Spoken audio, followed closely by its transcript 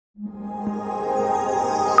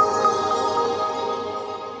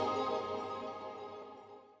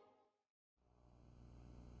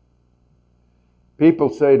People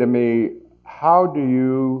say to me, how do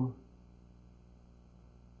you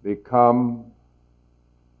become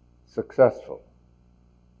successful?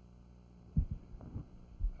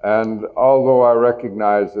 And although I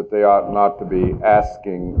recognize that they ought not to be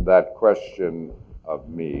asking that question of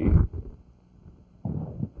me,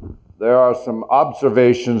 there are some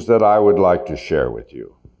observations that I would like to share with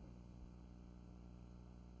you.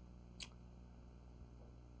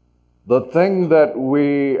 The thing that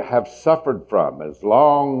we have suffered from as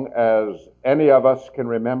long as any of us can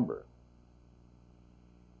remember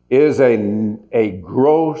is a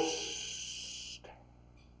gross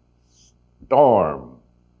storm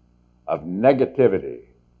of negativity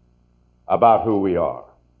about who we are.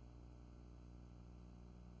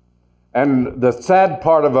 And the sad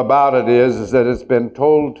part about it is that it's been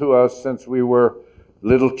told to us since we were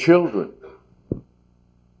little children.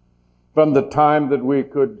 From the time that we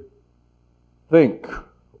could think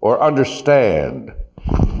or understand,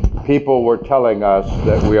 people were telling us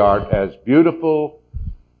that we aren't as beautiful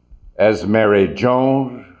as Mary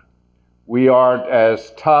Jones, we aren't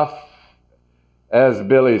as tough as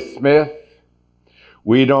Billy Smith,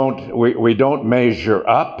 we don't measure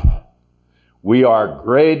up, we are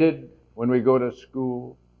graded when we go to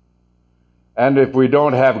school, and if we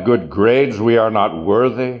don't have good grades, we are not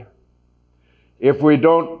worthy. If we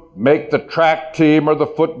don't make the track team or the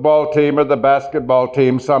football team or the basketball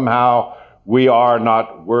team, somehow we are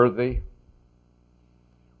not worthy.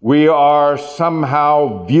 We are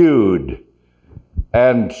somehow viewed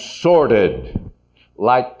and sorted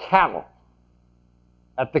like cattle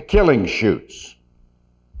at the killing chutes.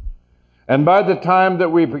 And by the time that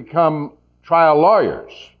we become trial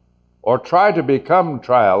lawyers, or try to become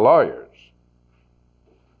trial lawyers,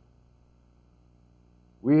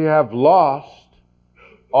 we have lost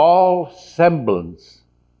all semblance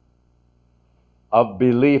of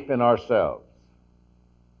belief in ourselves.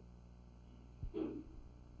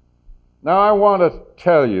 Now, I want to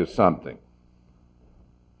tell you something.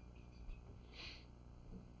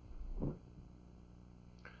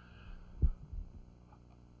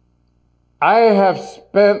 I have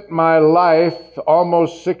spent my life,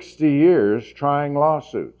 almost 60 years, trying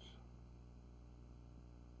lawsuits.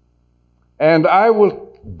 And I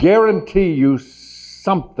will guarantee you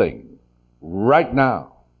something right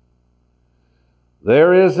now.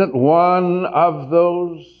 There isn't one of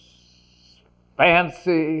those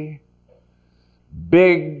fancy,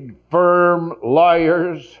 big, firm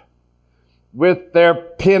lawyers with their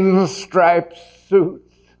pinstripe suits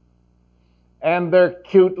and their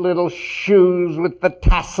cute little shoes with the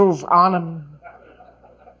tassels on them,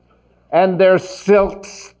 and their silk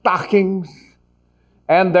stockings,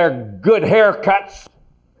 and their good haircuts.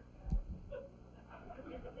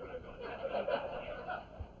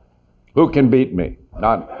 Who can beat me?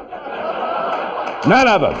 None. None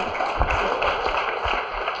of them.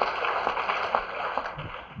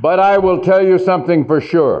 But I will tell you something for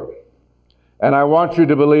sure, and I want you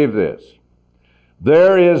to believe this.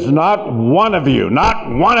 There is not one of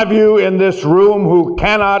you in this room who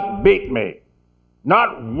cannot beat me.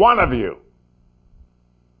 Not one of you.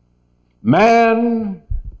 Man,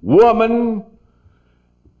 woman,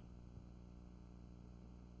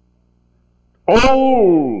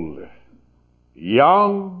 old,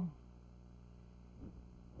 young,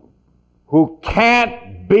 who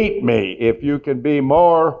can't beat me if you can be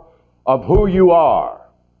more of who you are,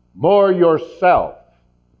 more yourself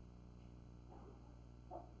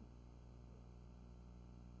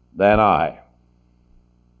than I.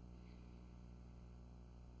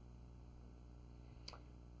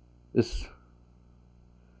 This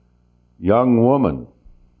young woman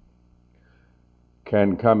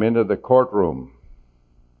can come into the courtroom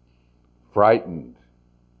frightened,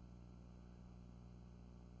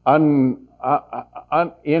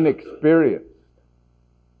 inexperienced.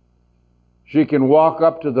 She can walk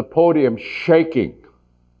up to the podium shaking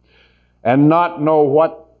and not know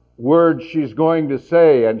what words she's going to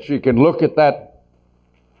say, and she can look at that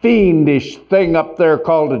fiendish thing up there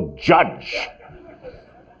called a judge.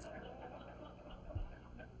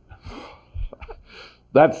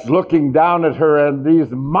 That's looking down at her, and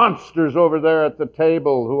these monsters over there at the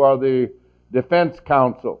table who are the defense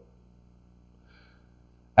counsel.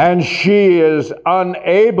 And she is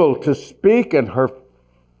unable to speak, and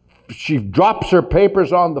she drops her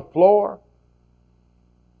papers on the floor.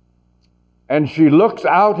 And she looks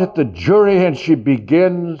out at the jury, and she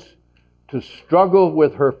begins to struggle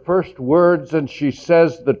with her first words, and she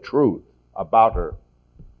says the truth about her,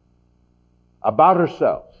 about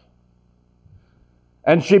herself.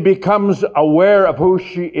 And she becomes aware of who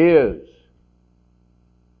she is.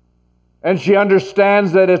 And she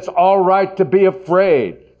understands that it's all right to be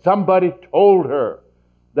afraid. Somebody told her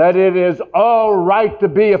that it is all right to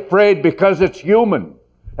be afraid because it's human.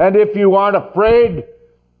 And if you aren't afraid,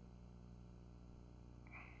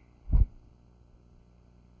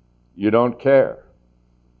 you don't care.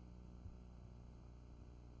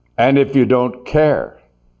 And if you don't care,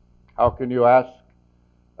 how can you ask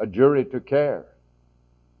a jury to care?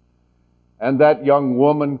 And that young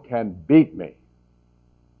woman can beat me.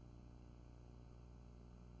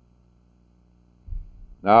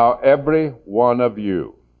 Now, every one of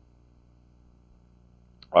you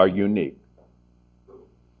are unique.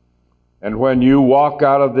 And when you walk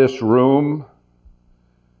out of this room,